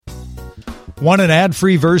Want an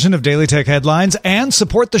ad-free version of Daily Tech Headlines and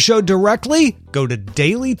support the show directly? Go to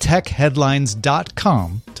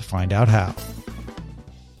dailytechheadlines.com to find out how.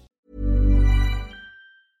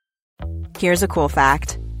 Here's a cool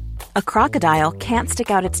fact. A crocodile can't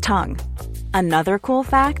stick out its tongue. Another cool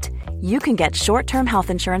fact, you can get short-term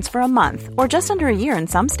health insurance for a month or just under a year in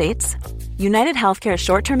some states. United Healthcare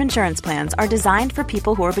short-term insurance plans are designed for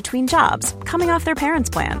people who are between jobs, coming off their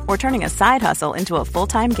parents' plan, or turning a side hustle into a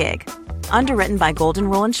full-time gig. Underwritten by Golden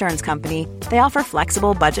Rule Insurance Company, they offer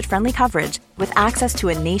flexible, budget-friendly coverage with access to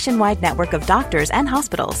a nationwide network of doctors and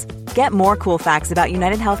hospitals. Get more cool facts about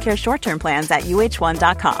United Healthcare short-term plans at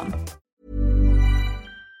uh1.com.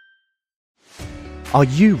 Are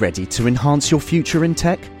you ready to enhance your future in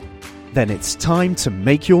tech? Then it's time to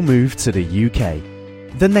make your move to the UK,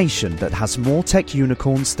 the nation that has more tech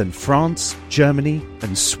unicorns than France, Germany,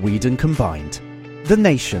 and Sweden combined. The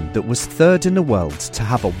nation that was third in the world to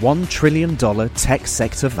have a $1 trillion tech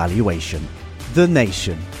sector valuation. The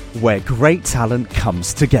nation where great talent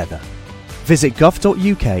comes together. Visit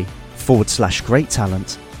gov.uk/great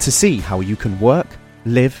talent to see how you can work,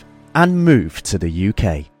 live, and move to the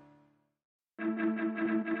UK.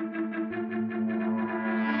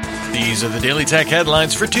 These are the Daily Tech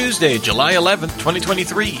Headlines for Tuesday, July 11th,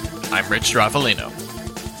 2023. I'm Rich Straffolino.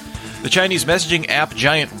 The Chinese messaging app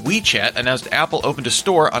giant WeChat announced Apple opened a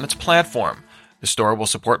store on its platform. The store will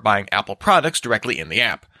support buying Apple products directly in the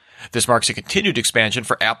app. This marks a continued expansion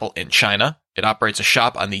for Apple in China. It operates a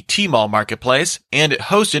shop on the Tmall marketplace, and it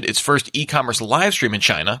hosted its first e-commerce livestream in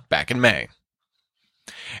China back in May.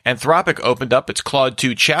 Anthropic opened up its Claude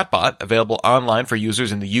 2 chatbot, available online for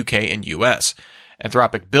users in the UK and US.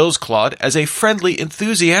 Anthropic bills Claude as a friendly,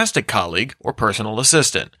 enthusiastic colleague or personal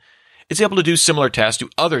assistant. It's able to do similar tasks to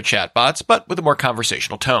other chatbots, but with a more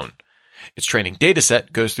conversational tone. Its training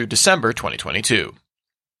dataset goes through December 2022.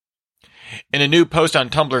 In a new post on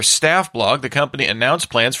Tumblr's staff blog, the company announced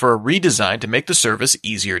plans for a redesign to make the service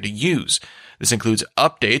easier to use. This includes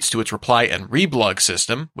updates to its reply and reblog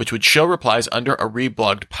system, which would show replies under a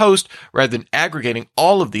reblogged post rather than aggregating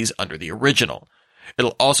all of these under the original.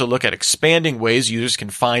 It'll also look at expanding ways users can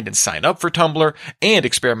find and sign up for Tumblr and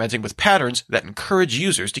experimenting with patterns that encourage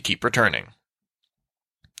users to keep returning.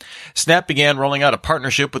 Snap began rolling out a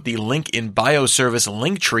partnership with the link in bio service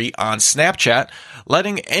Linktree on Snapchat,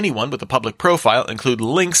 letting anyone with a public profile include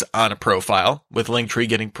links on a profile, with Linktree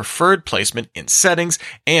getting preferred placement in settings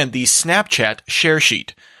and the Snapchat share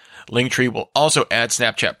sheet. Linktree will also add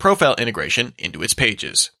Snapchat profile integration into its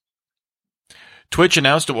pages. Twitch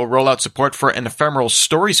announced it will roll out support for an ephemeral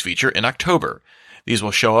stories feature in October. These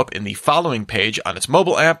will show up in the following page on its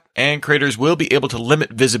mobile app, and creators will be able to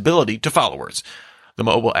limit visibility to followers. The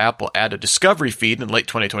mobile app will add a discovery feed in late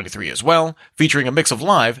 2023 as well, featuring a mix of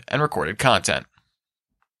live and recorded content.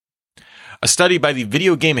 A study by the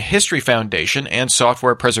Video Game History Foundation and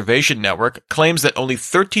Software Preservation Network claims that only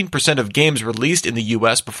 13% of games released in the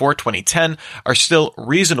US before 2010 are still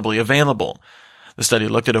reasonably available. The study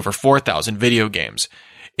looked at over 4,000 video games.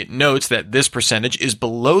 It notes that this percentage is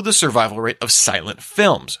below the survival rate of silent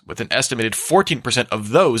films, with an estimated 14% of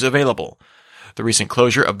those available. The recent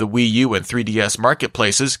closure of the Wii U and 3DS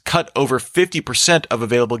marketplaces cut over 50% of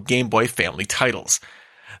available Game Boy family titles.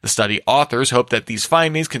 The study authors hope that these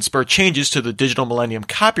findings can spur changes to the Digital Millennium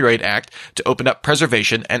Copyright Act to open up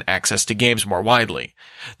preservation and access to games more widely.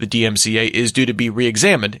 The DMCA is due to be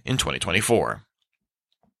re-examined in 2024.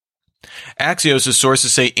 Axios'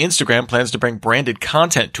 sources say Instagram plans to bring branded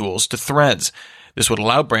content tools to Threads. This would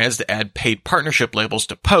allow brands to add paid partnership labels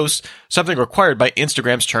to posts, something required by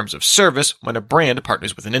Instagram's terms of service when a brand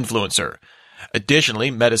partners with an influencer. Additionally,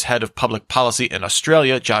 Meta's head of public policy in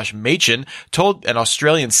Australia, Josh Machen, told an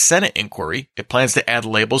Australian Senate inquiry it plans to add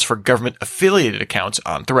labels for government-affiliated accounts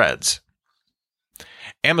on Threads.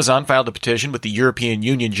 Amazon filed a petition with the European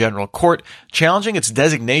Union General Court challenging its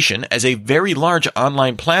designation as a very large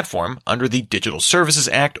online platform under the Digital Services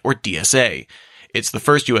Act, or DSA. It's the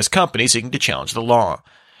first U.S. company seeking to challenge the law.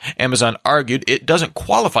 Amazon argued it doesn't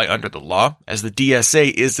qualify under the law, as the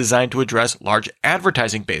DSA is designed to address large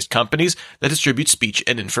advertising-based companies that distribute speech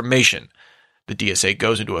and information. The DSA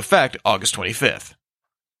goes into effect August 25th.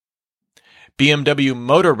 BMW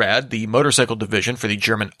Motorrad, the motorcycle division for the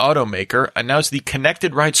German automaker, announced the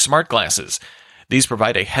Connected Ride smart glasses. These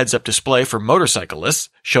provide a heads-up display for motorcyclists,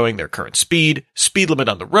 showing their current speed, speed limit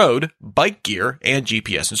on the road, bike gear, and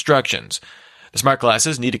GPS instructions. The smart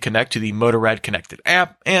glasses need to connect to the Motorrad Connected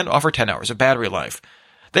app and offer 10 hours of battery life.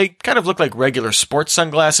 They kind of look like regular sports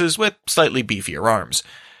sunglasses with slightly beefier arms.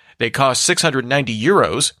 They cost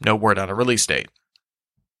 €690, no word on a release date.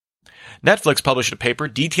 Netflix published a paper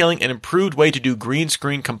detailing an improved way to do green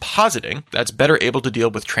screen compositing that's better able to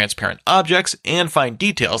deal with transparent objects and fine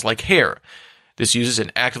details like hair. This uses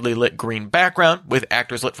an actively lit green background with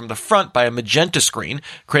actors lit from the front by a magenta screen,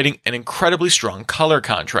 creating an incredibly strong color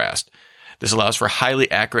contrast. This allows for highly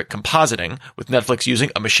accurate compositing, with Netflix using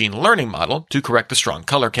a machine learning model to correct the strong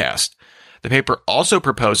color cast. The paper also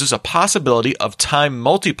proposes a possibility of time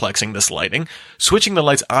multiplexing this lighting, switching the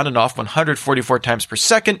lights on and off 144 times per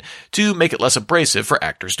second to make it less abrasive for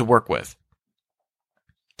actors to work with.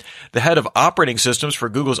 The head of operating systems for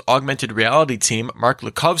Google's augmented reality team, Mark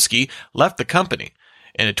Lukovsky, left the company.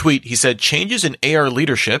 In a tweet, he said changes in AR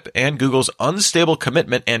leadership and Google's unstable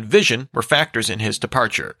commitment and vision were factors in his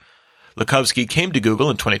departure. Lukovsky came to Google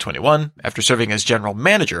in 2021 after serving as general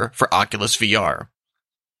manager for Oculus VR.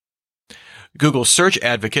 Google search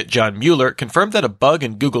advocate John Mueller confirmed that a bug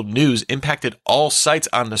in Google News impacted all sites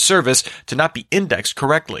on the service to not be indexed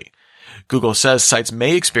correctly. Google says sites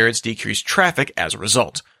may experience decreased traffic as a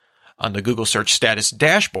result. On the Google Search Status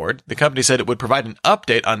dashboard, the company said it would provide an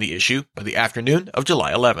update on the issue by the afternoon of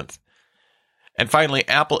July 11th. And finally,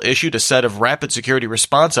 Apple issued a set of rapid security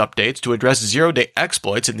response updates to address zero-day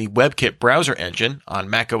exploits in the WebKit browser engine on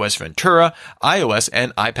macOS Ventura, iOS,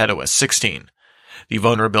 and iPadOS 16. The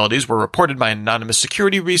vulnerabilities were reported by an anonymous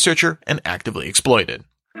security researcher and actively exploited.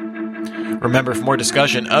 Remember, for more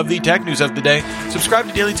discussion of the tech news of the day, subscribe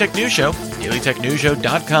to Daily Tech News Show,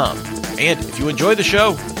 dailytechnewsshow.com. And if you enjoy the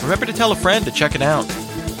show, remember to tell a friend to check it out.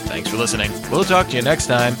 Thanks for listening. We'll talk to you next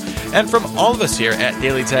time. And from all of us here at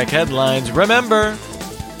Daily Tech Headlines, remember,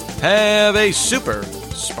 have a super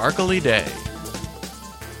sparkly day.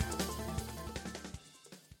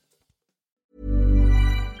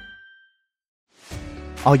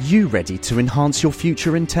 Are you ready to enhance your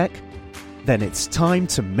future in tech? Then it's time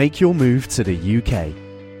to make your move to the UK,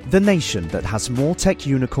 the nation that has more tech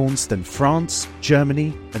unicorns than France,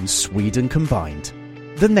 Germany, and Sweden combined.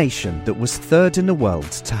 The nation that was third in the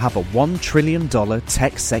world to have a $1 trillion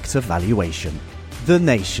tech sector valuation. The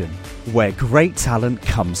nation where great talent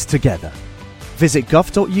comes together. Visit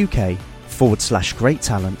gov.uk/great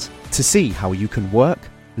talent to see how you can work,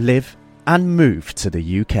 live, and move to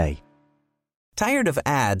the UK. Tired of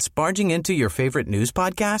ads barging into your favorite news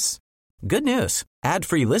podcasts? Good news.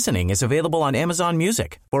 Ad-free listening is available on Amazon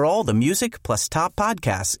Music for all the music plus top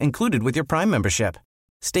podcasts included with your Prime membership.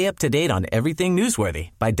 Stay up to date on everything newsworthy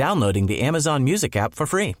by downloading the Amazon Music app for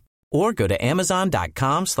free or go to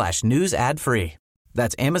amazon.com/news ad free.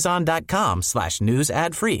 That's amazon.com/news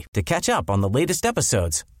ad free to catch up on the latest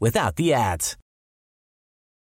episodes without the ads.